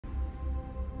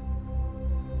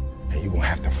And you're going to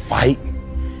have to fight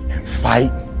and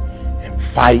fight and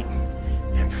fight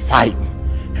and fight.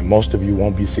 And most of you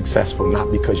won't be successful,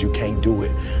 not because you can't do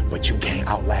it, but you can't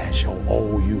outlast your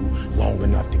old you long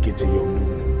enough to get to your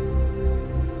new.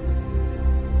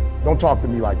 Don't talk to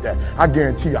me like that. I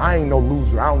guarantee you, I ain't no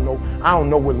loser. I don't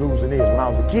know what losing is. When I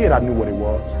was a kid, I knew what it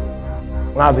was.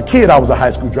 When I was a kid, I was a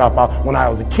high school dropout. When I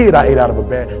was a kid, I ate out of a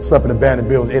bed, slept in abandoned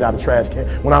buildings, ate out of trash can.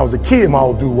 When I was a kid, my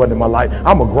old dude wasn't in my life.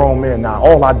 I'm a grown man now.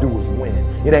 All I do is win.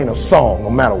 It ain't a song, no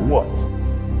matter what.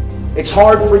 It's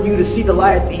hard for you to see the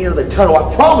light at the end of the tunnel.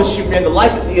 I promise you, man, the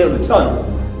light's at the end of the tunnel.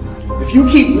 If you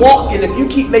keep walking, if you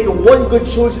keep making one good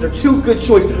choice or two good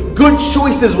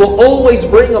choices will always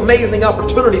bring amazing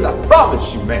opportunities. I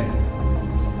promise you, man.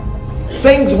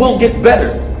 Things will get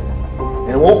better. And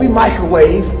it won't be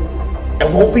microwave. It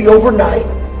won't be overnight.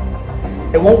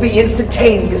 It won't be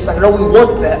instantaneous. I know we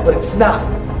want that, but it's not.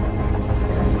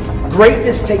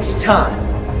 Greatness takes time.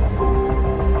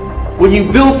 When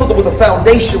you build something with a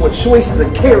foundation, with choices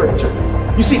and character.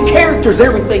 You see, character is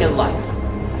everything in life.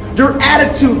 Your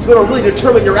attitude's going to really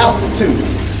determine your altitude.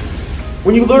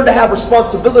 When you learn to have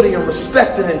responsibility and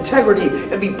respect and integrity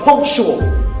and be punctual.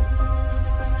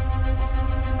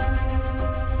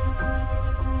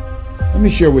 Let me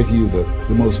share with you the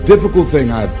most difficult thing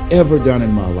I've ever done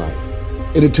in my life.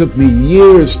 And it took me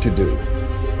years to do.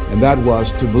 And that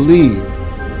was to believe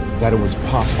that it was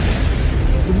possible.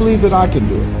 To believe that I can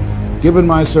do it. Given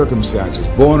my circumstances,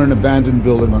 born in an abandoned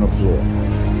building on a floor,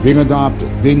 being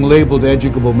adopted, being labeled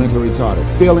educable, mentally retarded,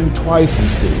 failing twice in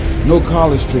school, no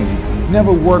college training,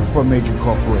 never worked for a major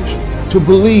corporation. To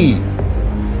believe.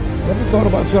 Ever thought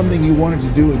about something you wanted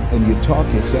to do and you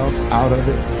talk yourself out of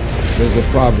it? There's a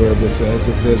proverb that says,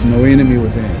 if there's no enemy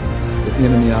within, the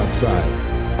enemy outside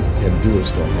can do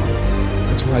us no harm.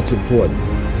 That's why it's important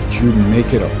that you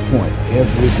make it a point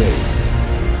every day.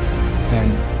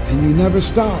 And you never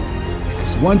stop.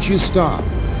 Because once you stop,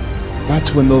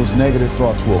 that's when those negative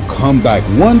thoughts will come back.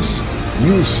 Once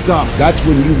you stop, that's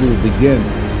when you will begin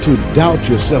to doubt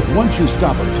yourself. Once you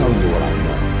stop, I'm telling you what I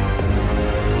know.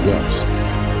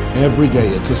 Yes, every day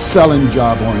it's a selling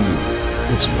job on you.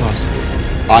 It's possible.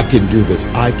 I can do this.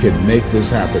 I can make this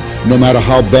happen. No matter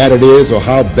how bad it is or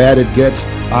how bad it gets,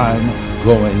 I'm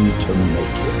going to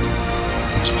make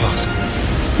it. It's possible.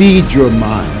 Feed your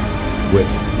mind with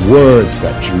words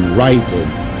that you write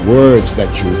and words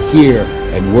that you hear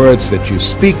and words that you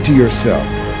speak to yourself.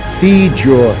 Feed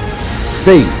your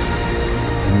faith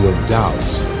and your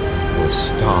doubts will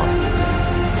starve to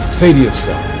death. Say to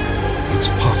yourself, it's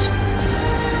possible.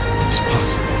 It's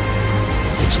possible.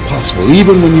 It's possible.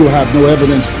 Even when you have no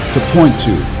evidence to point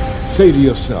to, say to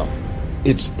yourself,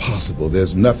 it's possible.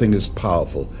 There's nothing as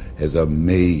powerful as a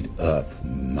made-up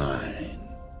mind.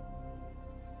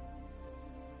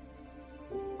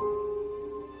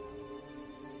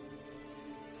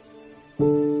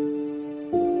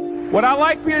 What I'd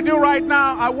like for you to do right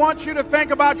now, I want you to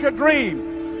think about your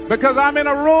dream, because I'm in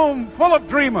a room full of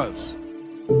dreamers.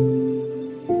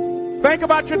 Think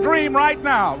about your dream right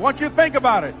now. I want you to think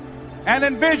about it and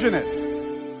envision it.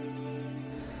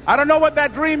 I don't know what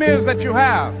that dream is that you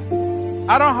have.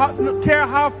 I don't care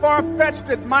how far-fetched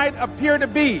it might appear to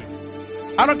be.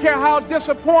 I don't care how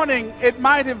disappointing it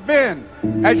might have been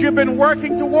as you've been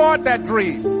working toward that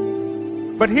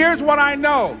dream. But here's what I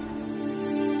know.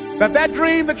 That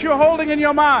dream that you're holding in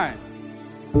your mind,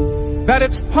 that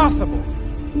it's possible.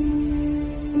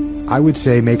 I would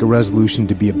say make a resolution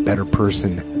to be a better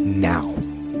person now.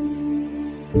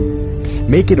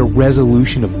 Make it a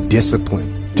resolution of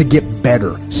discipline to get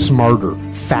better, smarter,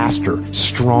 faster,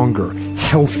 stronger,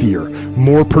 healthier,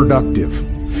 more productive,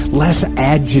 less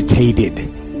agitated,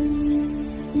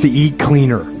 to eat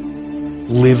cleaner,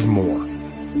 live more,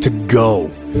 to go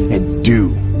and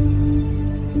do.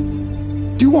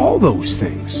 Do all those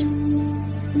things.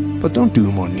 But don't do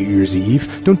them on New Year's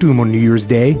Eve. Don't do them on New Year's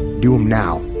Day. Do them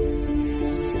now.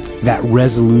 That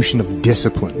resolution of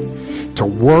discipline to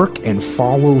work and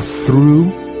follow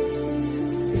through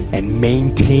and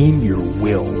maintain your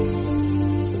will.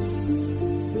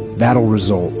 That'll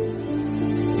result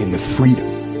in the freedom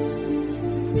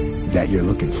that you're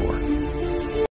looking for.